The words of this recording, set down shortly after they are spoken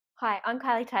Hi, I'm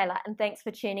Kylie Taylor and thanks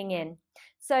for tuning in.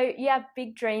 So you have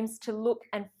big dreams to look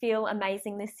and feel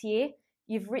amazing this year.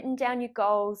 You've written down your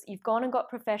goals, you've gone and got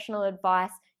professional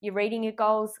advice, you're reading your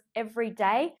goals every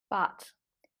day, but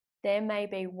there may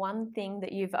be one thing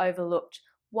that you've overlooked,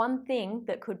 one thing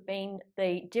that could mean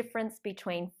the difference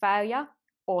between failure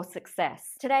or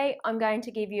success. Today, I'm going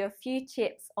to give you a few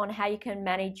tips on how you can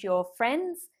manage your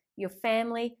friends, your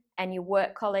family, and your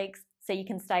work colleagues so you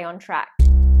can stay on track.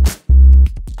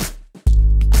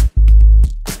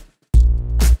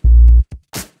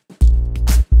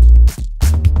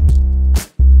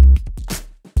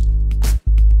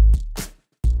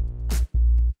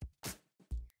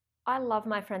 I love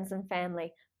my friends and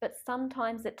family, but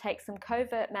sometimes it takes some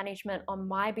covert management on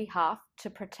my behalf to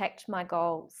protect my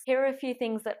goals. Here are a few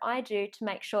things that I do to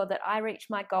make sure that I reach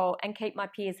my goal and keep my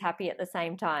peers happy at the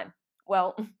same time.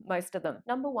 Well, most of them.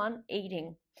 Number one,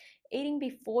 eating. Eating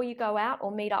before you go out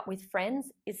or meet up with friends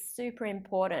is super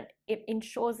important. It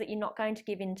ensures that you're not going to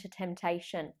give in to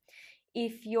temptation.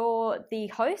 If you're the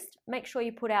host, make sure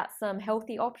you put out some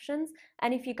healthy options.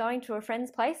 And if you're going to a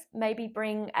friend's place, maybe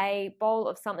bring a bowl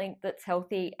of something that's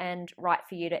healthy and right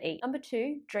for you to eat. Number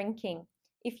two, drinking.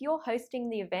 If you're hosting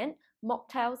the event,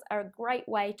 mocktails are a great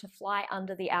way to fly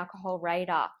under the alcohol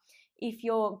radar. If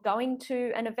you're going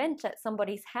to an event at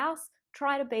somebody's house,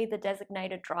 try to be the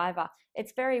designated driver.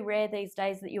 It's very rare these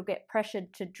days that you'll get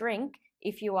pressured to drink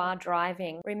if you are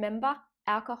driving. Remember,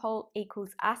 alcohol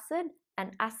equals acid,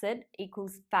 and acid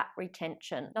equals fat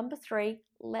retention. Number three,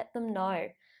 let them know.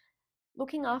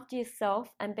 Looking after yourself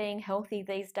and being healthy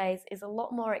these days is a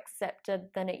lot more accepted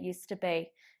than it used to be.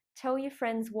 Tell your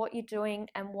friends what you're doing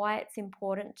and why it's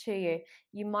important to you.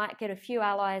 You might get a few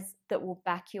allies that will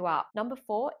back you up. Number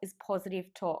four is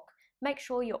positive talk. Make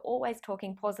sure you're always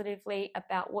talking positively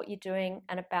about what you're doing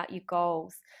and about your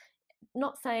goals.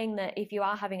 Not saying that if you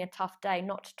are having a tough day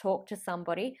not to talk to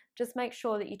somebody, just make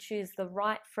sure that you choose the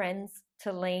right friends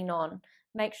to lean on.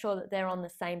 Make sure that they're on the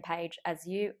same page as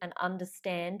you and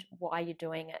understand why you're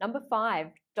doing it. Number five,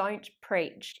 don't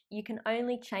preach. You can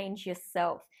only change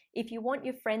yourself. If you want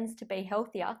your friends to be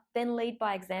healthier, then lead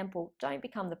by example. Don't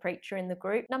become the preacher in the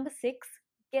group. Number six,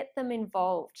 get them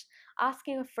involved.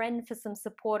 Asking a friend for some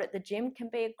support at the gym can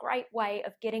be a great way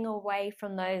of getting away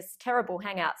from those terrible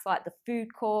hangouts like the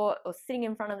food court or sitting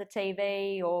in front of the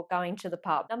TV or going to the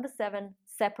pub. Number seven,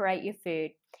 separate your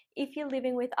food. If you're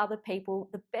living with other people,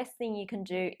 the best thing you can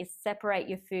do is separate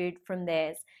your food from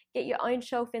theirs. Get your own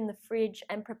shelf in the fridge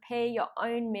and prepare your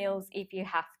own meals if you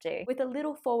have to. With a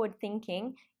little forward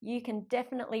thinking, you can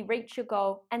definitely reach your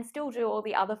goal and still do all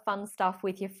the other fun stuff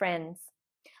with your friends.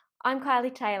 I'm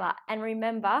Kylie Taylor, and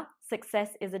remember, success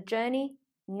is a journey,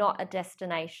 not a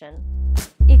destination.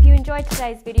 If you enjoyed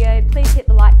today's video, please hit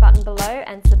the like button below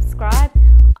and subscribe.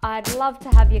 I'd love to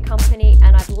have your company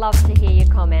and I'd love to hear your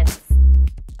comments.